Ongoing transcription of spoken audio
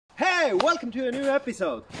Hey, welcome to a new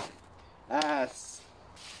episode. As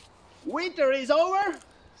winter is over,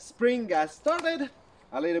 spring has started,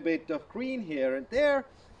 a little bit of green here and there.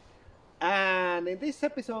 And in this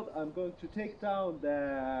episode I'm going to take down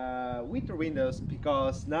the winter windows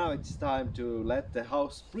because now it's time to let the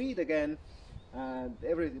house breathe again, and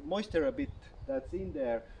every moisture a bit that's in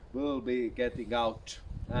there will be getting out,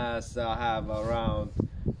 as I have around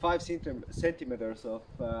 5 centimeters of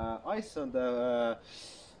ice on the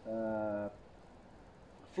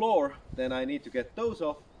floor. Then I need to get those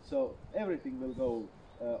off, so everything will go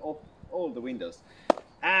off all the windows.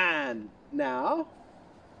 And now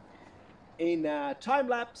in a time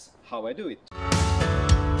lapse how I do it.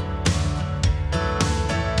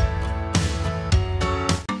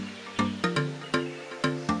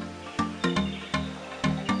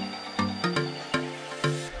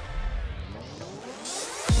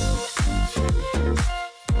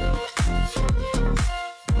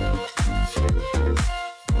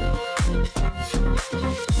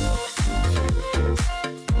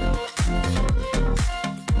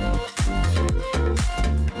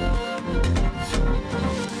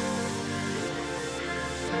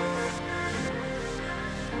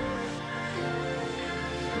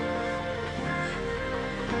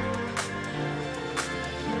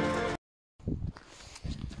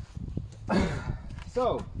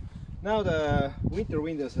 So now the winter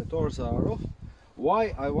windows and doors are off.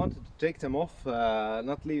 Why I wanted to take them off,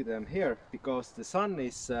 not leave them here, because the sun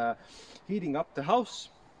is heating up the house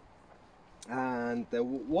and the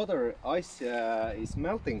water ice is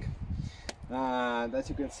melting. And as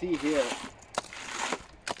you can see here,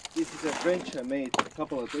 this is a trench I made a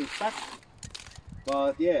couple of days back.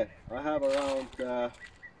 But yeah, I have around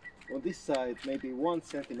on this side maybe 1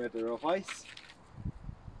 centimeter of ice.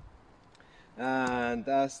 And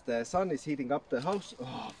as the sun is heating up the house,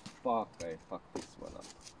 oh fuck, I fucked this one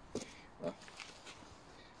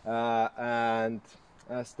up. And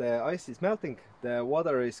as the ice is melting, the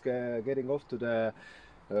water is getting off to the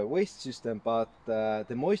waste system, but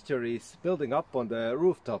the moisture is building up on the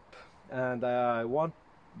rooftop, and I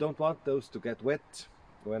don't want those to get wet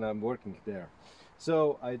when I'm working there.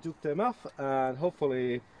 So I took them off, and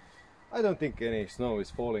hopefully I don't think any snow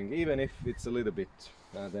is falling, even if it's a little bit.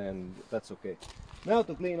 Then that's okay. Now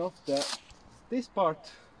to clean off this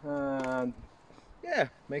part and yeah,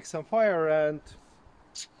 make some fire, and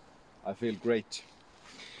I feel great.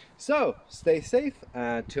 So stay safe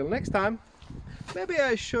until next time. Maybe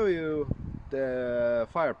I show you the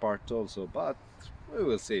fire part also, but we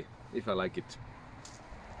will see if I like it.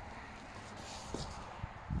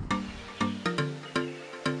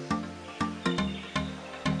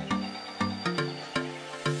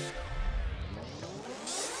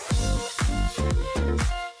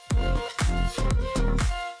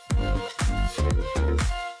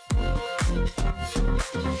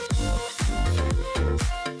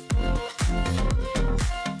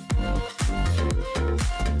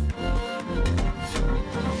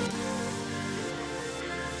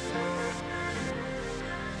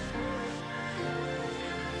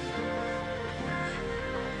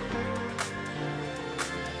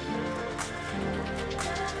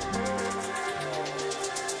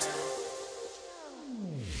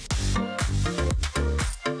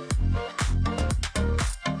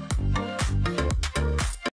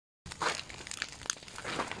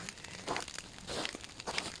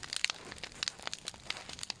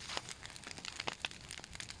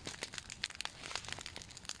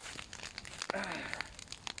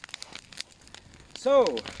 So,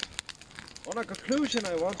 on a conclusion,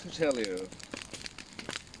 I want to tell you,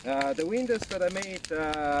 the windows that I made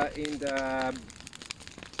in the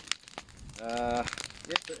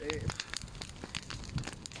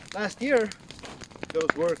last year,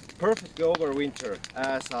 those worked perfectly over winter,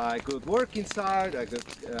 as I could work inside, I could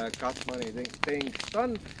got many things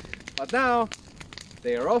done. But now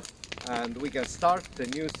they are off and we can start the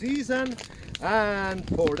new season. And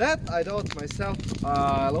for that I thought myself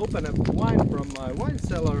I'll open a wine from my wine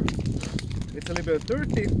cellar. It's a little bit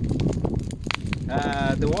dirty.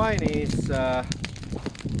 The wine is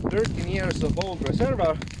 13 years of old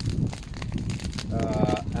reservoir,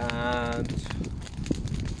 and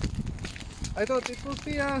I thought it would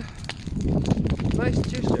be a nice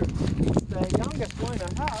gesture. It's the youngest wine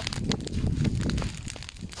I have.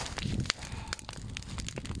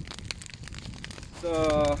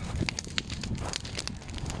 So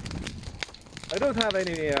I don't have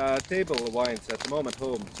any table wines at the moment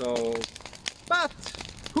home, so, but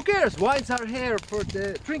who cares? Wines are here for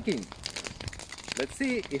the drinking. Let's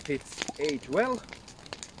see if it's aged well.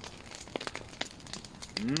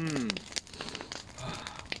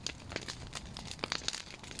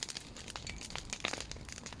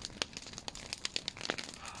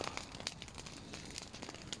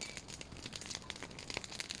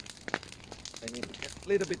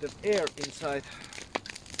 little bit of air inside.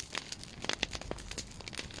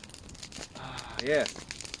 Yeah.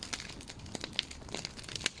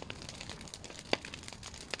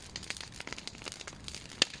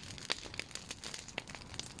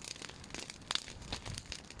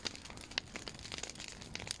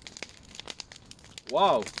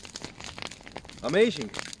 Wow, amazing.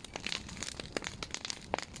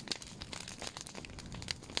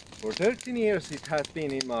 For 13 years it has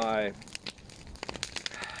been in my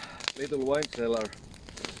little wine cellar,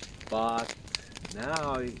 but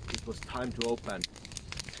now it was time to open.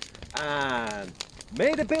 And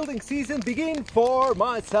may the building season begin for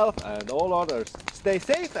myself and all others. Stay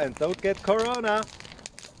safe and don't get corona.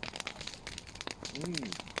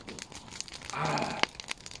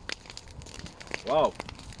 Wow,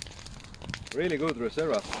 really good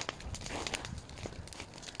reserva.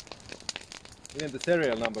 Even the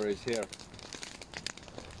serial number is here.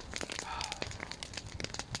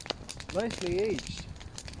 Nicely aged.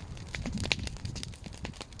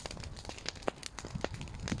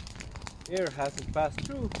 Air hasn't passed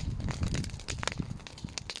through.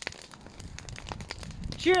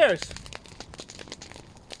 Cheers!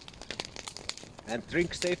 And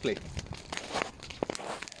drink safely.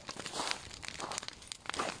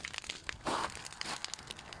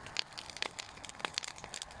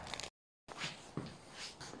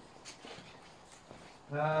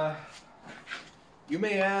 You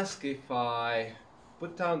may ask if I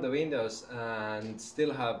put down the windows and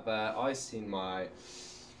still have ice in my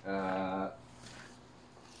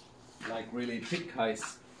like really thick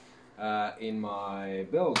ice in my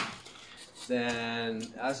build. Then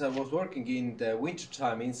as I was working in the winter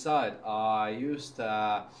time inside, I used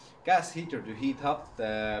a gas heater to heat up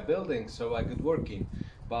the building so I could work in.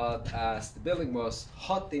 But as the building was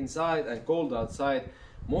hot inside and cold outside,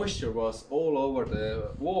 moisture was all over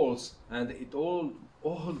the walls, and it all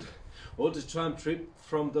the time dripped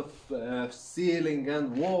from the ceiling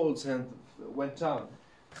and walls and went down.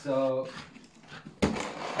 So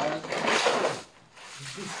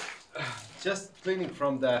just cleaning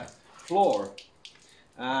from the floor,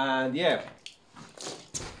 and yeah,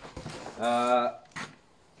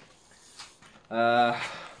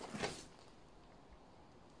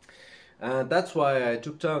 and that's why I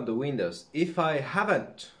took down the windows. If I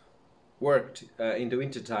haven't worked in the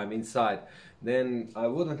winter time inside, then I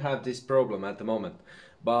wouldn't have this problem at the moment.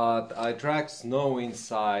 But I dragged snow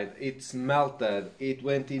inside, it's melted, it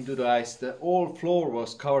went into the ice, the whole floor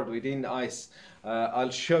was covered within ice.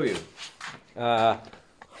 I'll show you.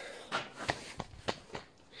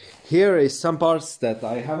 Here is some parts that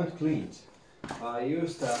I haven't cleaned. I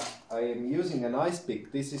am using an ice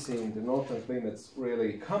pick. This is in the northern climates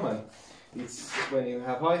really common. It's when you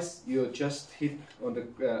have ice, you just hit on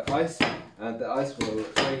the ice and the ice will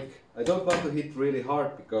break. I don't want to hit really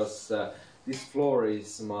hard because this floor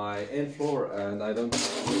is my end floor and I don't.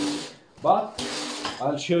 But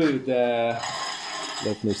I'll show you the.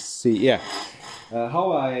 Let me see. Yeah,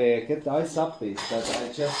 how I get the ice up is that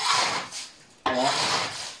I just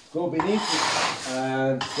go beneath it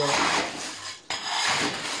and.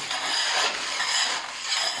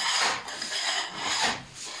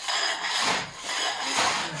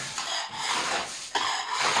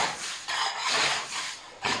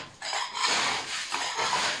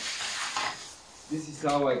 This is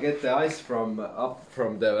how I get the ice from up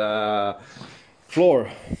from the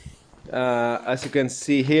floor. As you can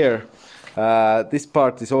see here, this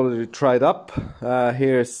part is already dried up.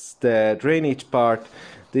 Here's the drainage part.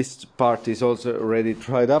 This part is also already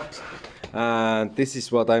dried up, and this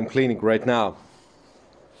is what I'm cleaning right now.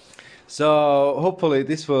 So hopefully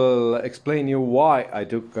this will explain you why I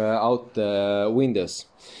took out the windows.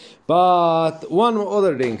 But one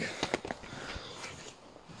other thing.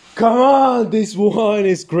 Come on, this wine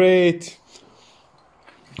is great.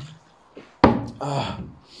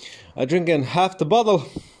 I drink in half the bottle,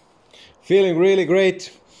 feeling really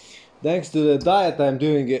great. Thanks to the diet I'm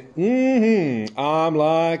doing it. I'm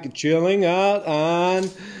like chilling out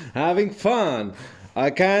and having fun.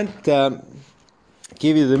 I can't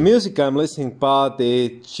give you the music I'm listening, but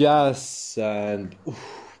it just, and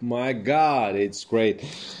my God, it's great.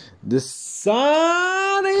 The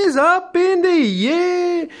sun is up in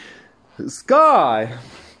the sky.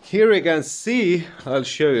 Here you can see, I'll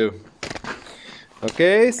show you.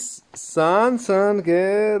 Okay, sun,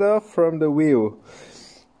 get off from the view.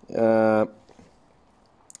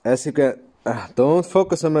 As you can, don't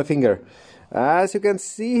focus on my finger. As you can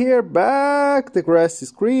see here, back the grass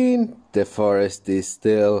is green, the forest is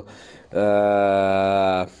still,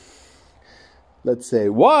 let's say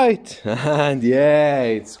white, and yeah,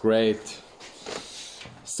 it's great.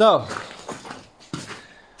 So,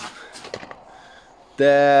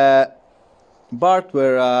 The part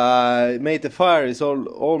where I made the fire is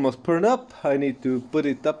almost burned up. I need to put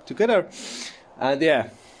it up together, and yeah.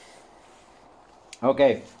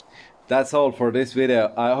 Okay, that's all for this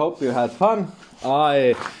video. I hope you had fun.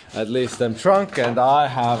 I at least am drunk and I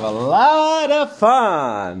have a lot of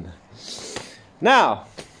fun. Now,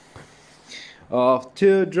 off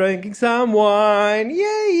to drinking some wine.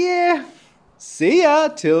 Yeah, yeah. See ya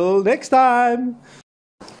till next time.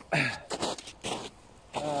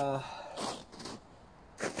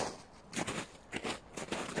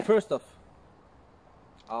 First off,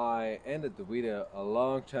 I ended the video a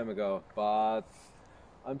long time ago, but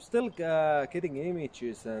I'm still getting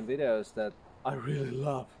images and videos that I really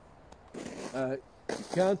love. You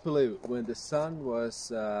can't believe when the sun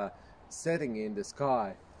was setting in the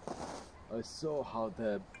sky, I saw how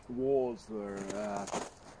the walls were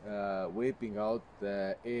whipping out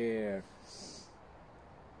the air.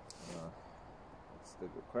 That's the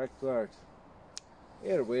correct word.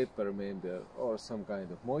 Air vapor maybe, or some kind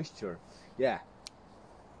of moisture. Yeah,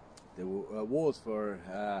 the walls were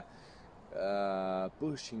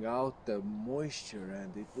pushing out the moisture,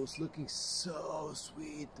 and it was looking so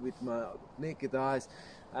sweet with my naked eyes,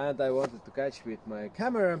 and I wanted to catch with my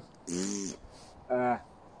camera.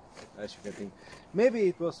 As you can think, maybe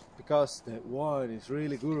it was because the wine is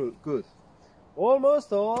really good.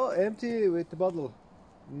 Almost all empty with the bottle.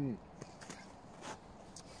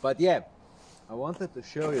 But yeah, I wanted to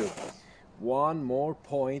show you one more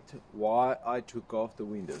point why I took off the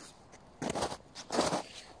windows.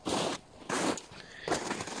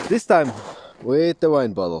 This time with the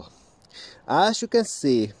wine bottle. As you can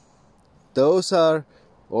see, those are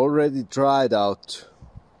already dried out.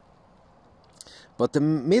 But the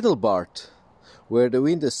middle part, where the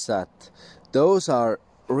windows sat, those are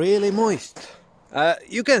really moist.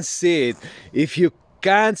 You can see it. If you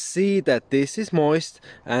can't see that this is moist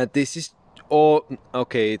and this is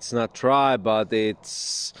okay, it's not dry, but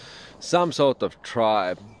it's some sort of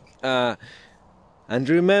dry. And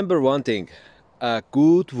remember one thing, a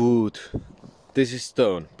good wood, this is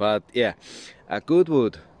stone, but yeah, a good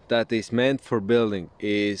wood that is meant for building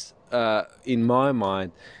is, in my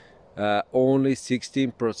mind, only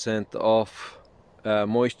 16% of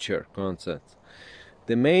moisture content.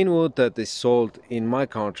 The main wood that is sold in my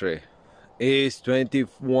country is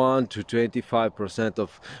 21 to 25%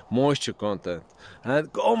 of moisture content, and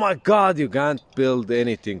oh my god, you can't build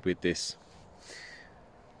anything with this.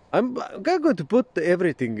 I'm going to put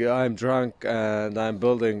everything I'm drunk and I'm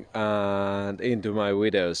building and into my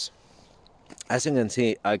videos. As you can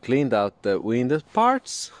see, I cleaned out the window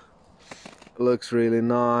parts. Looks really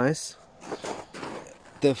nice.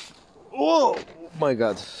 Oh my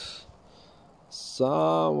god,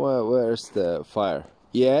 somewhere, where's the fire?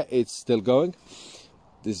 Yeah, it's still going.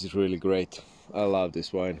 This is really great. I love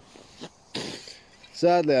this wine.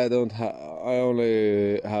 Sadly, I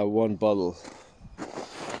only have one bottle.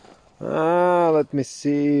 Let me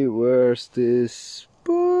see, where's this?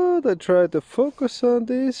 But I try to focus on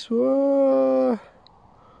this one.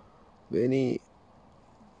 Benny.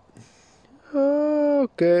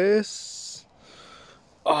 Okay. This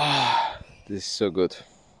is so good.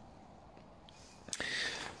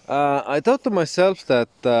 I thought to myself that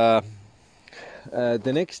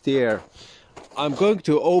the next year I'm going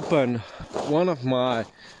to open one of my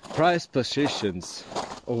prized positions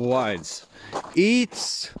of wines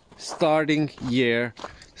each starting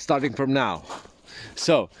from now.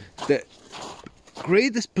 So the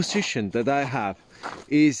greatest position that I have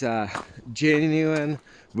is a genuine,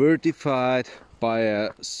 certified by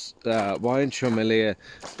a wine sommelier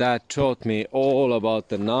that taught me all about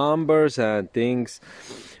the numbers and things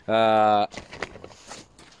from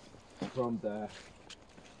the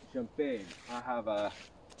champagne. I have a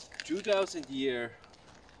 2000 year,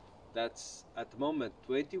 that's at the moment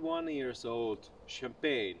 21 years old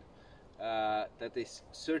champagne that is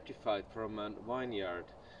certified from a vineyard,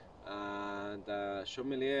 and a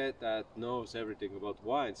sommelier that knows everything about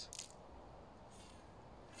wines.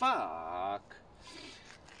 Fuck!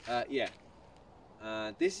 Yeah,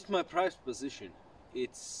 this is my prize position.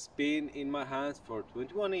 It's been in my hands for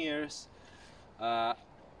 21 years.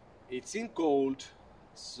 It's in gold,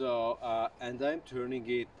 so and I'm turning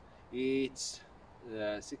it each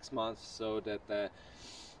 6 months so that the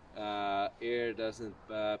air doesn't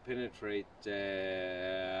penetrate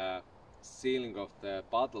the ceiling of the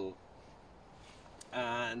bottle.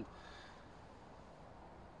 And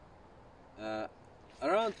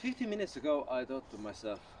around 50 minutes ago I thought to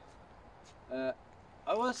myself,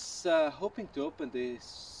 I was hoping to open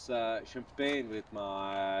this champagne with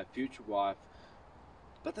my future wife,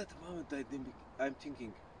 but at the moment I'm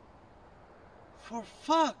thinking, For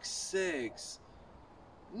fuck's sakes!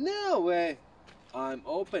 No way! I'm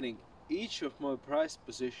opening each of my prize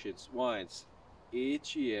positions wines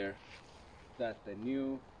each year that the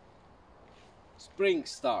new spring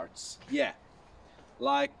starts. Yeah,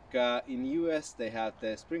 like in US they have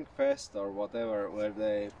the Spring Fest or whatever where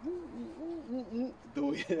they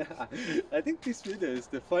do it. I think this video is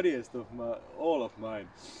the funniest of all of mine.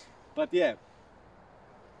 But yeah,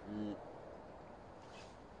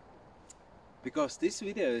 because this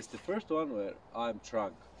video is the first one where I'm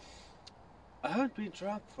drunk. I haven't been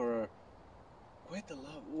drunk for quite a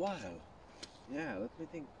while. Yeah, let me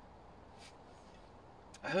think.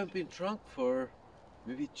 I haven't been drunk for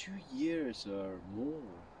maybe 2 years or more.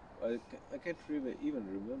 I can't even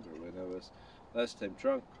remember when I was last time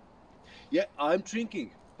drunk. Yeah, I'm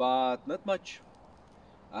drinking, but not much.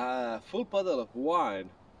 A full bottle of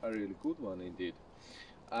wine, a really good one indeed,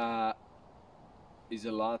 is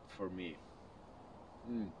a lot for me.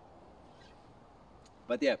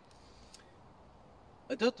 But yeah,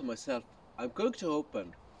 I thought to myself, I'm going to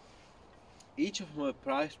open each of my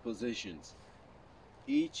prize positions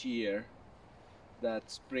each year that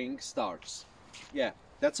spring starts. Yeah,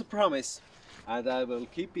 that's a promise, and I will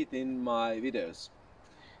keep it in my videos.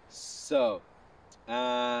 So,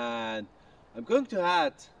 and I'm going to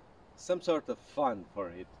add some sort of fun for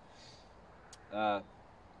it.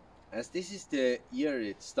 As this is the year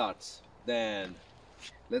it starts, then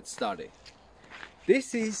let's start it.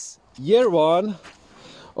 This is year one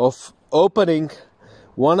of opening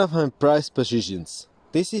one of my prize positions.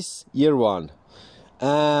 This is year one,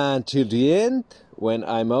 and till the end when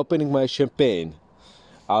I'm opening my champagne,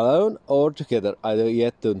 alone or together, I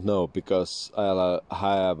yet don't know, because I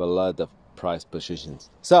have a lot of prize positions.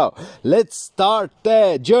 So let's start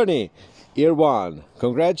the journey. Year one,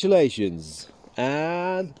 congratulations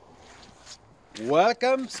and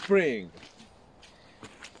welcome spring.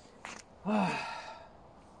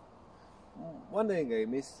 One thing I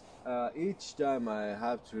miss, each time I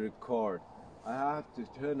have to record, I have to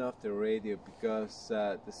turn off the radio because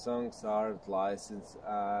the songs aren't licensed,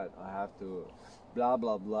 and I have to blah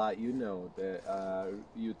blah blah, you know, the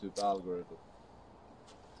YouTube algorithm.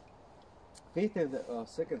 15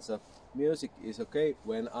 seconds of music is okay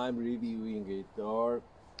when I'm reviewing it or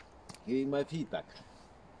giving my feedback.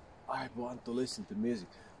 I want to listen to music.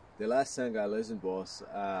 The last song I listened was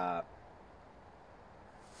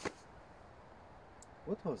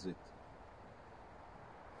what was it?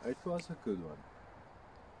 It was a good one.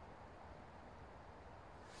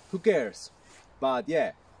 Who cares? But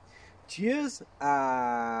yeah, cheers,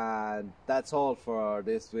 and that's all for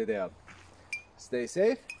this video. Stay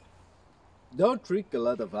safe. Don't drink a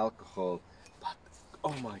lot of alcohol, but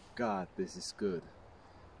oh my god, this is good.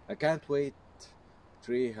 I can't wait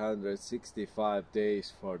 365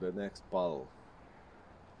 days for the next bottle.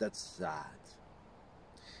 That's sad.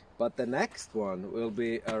 But the next one will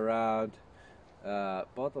be around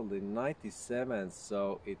bottled in 97,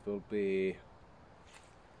 so it will be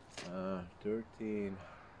 13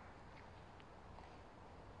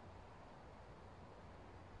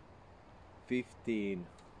 15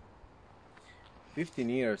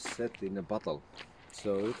 years set in a bottle,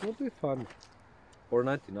 so it will be fun. Or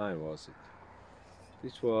 99 was it?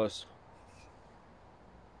 This was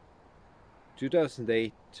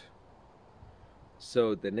 2008.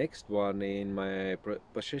 So the next one in my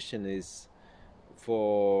possession is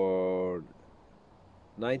for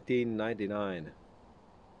 1999.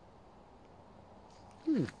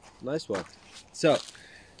 Nice one. So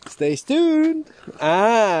stay tuned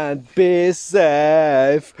and be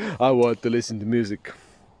safe. I want to listen to music.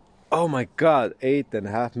 Oh my god,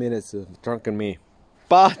 8.5 minutes of drunken me.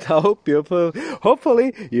 But I hope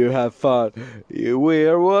hopefully you have fun. We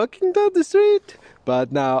are walking down the street,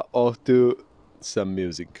 but now off to some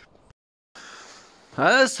music.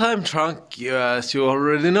 As I'm drunk, as you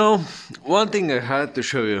already know, one thing I had to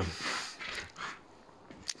show you.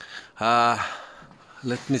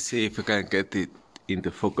 Let me see if I can get it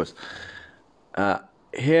into focus.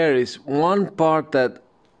 Here is one part that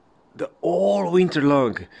all winter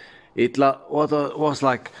long it was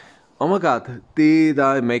like, oh my god, did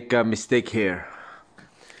I make a mistake here?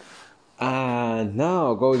 And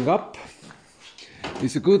now going up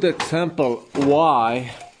is a good example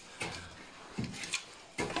why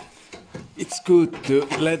it's good to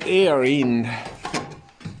let air in.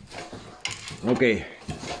 Okay,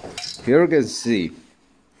 here you can see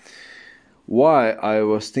why I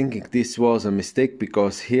was thinking this was a mistake,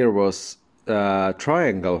 because here was a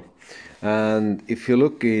triangle, and if you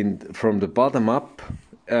look in from the bottom up,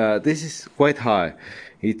 this is quite high.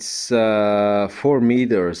 It's 4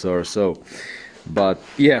 meters or so, but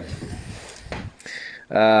yeah,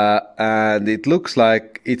 and it looks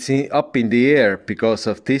like it's up in the air because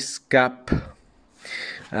of this cap.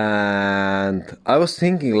 And I was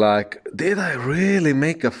thinking, like, did I really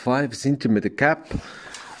make a 5 centimeter cap?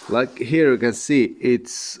 Like here you can see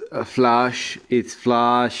it's a flash, it's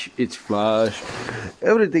flash, it's flash.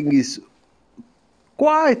 Everything is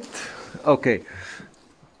quite okay.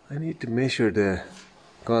 I need to measure the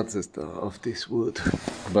consist of this wood.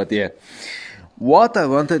 But yeah, what I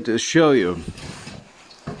wanted to show you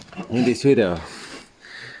in this video,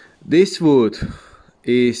 this wood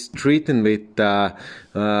is treated with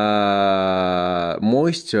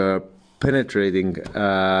moisture penetrating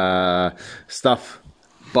stuff,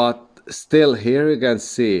 but still here you can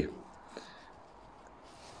see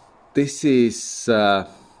this is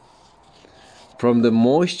from the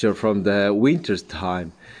moisture from the winter's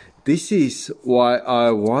time. This is why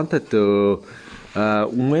I wanted to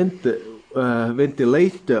ventilate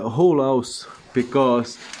the whole house,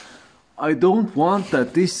 because I don't want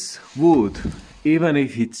that this wood, even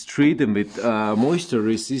if it's treated with moisture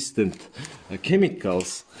resistant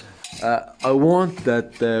chemicals, I want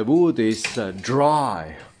that the wood is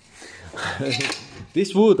dry.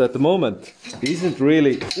 This wood at the moment isn't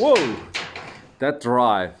really that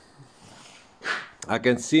dry. I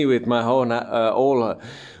can see with my own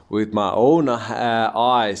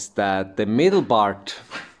eyes that the middle part,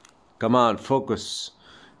 come on, focus,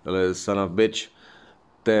 you little son of a bitch.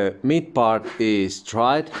 The mid part is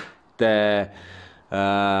dried. The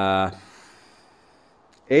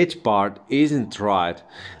edge part isn't dried,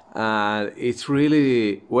 and it's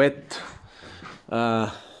really wet.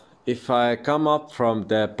 If I come up from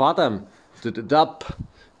the bottom to the top,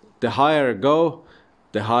 the higher I go,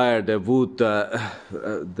 the higher the wood,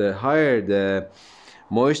 the higher the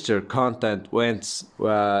moisture content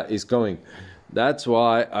is going. That's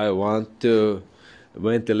why I want to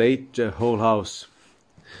ventilate the whole house.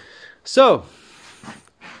 So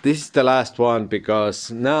this is the last one,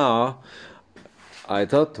 because now I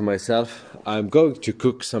thought to myself, I'm going to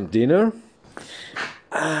cook some dinner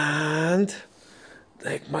and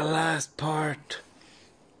take my last part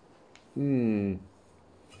with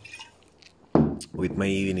my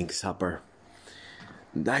evening supper.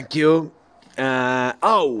 Thank you.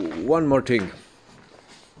 Oh, one more thing.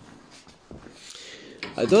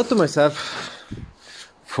 I thought to myself,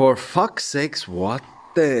 for fuck's sakes, what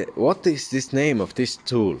is this name of this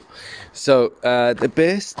tool? So the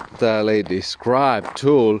best described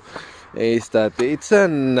tool is that it's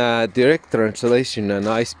an direct translation, an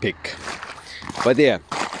ice pick. But yeah,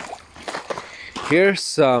 here's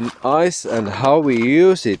some ice, and how we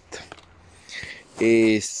use it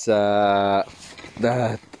is that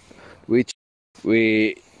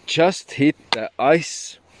we just hit the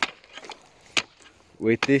ice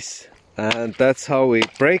with this, and that's how we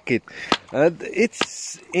break it. And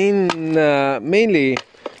it's in mainly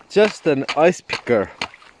just an ice picker.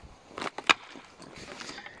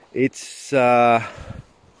 It's a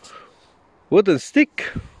wooden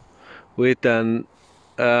stick with an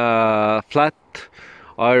flat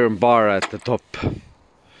iron bar at the top.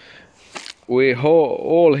 We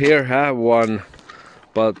all here have one,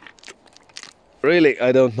 but really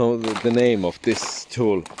I don't know the name of this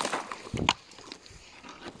tool.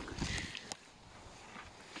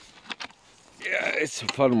 Yeah, it's a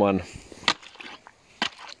fun one.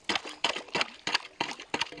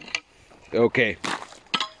 Okay.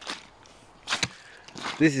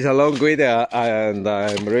 This is a long video and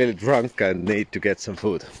I'm really drunk and need to get some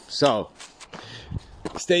food. So,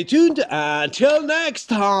 stay tuned until next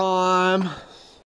time!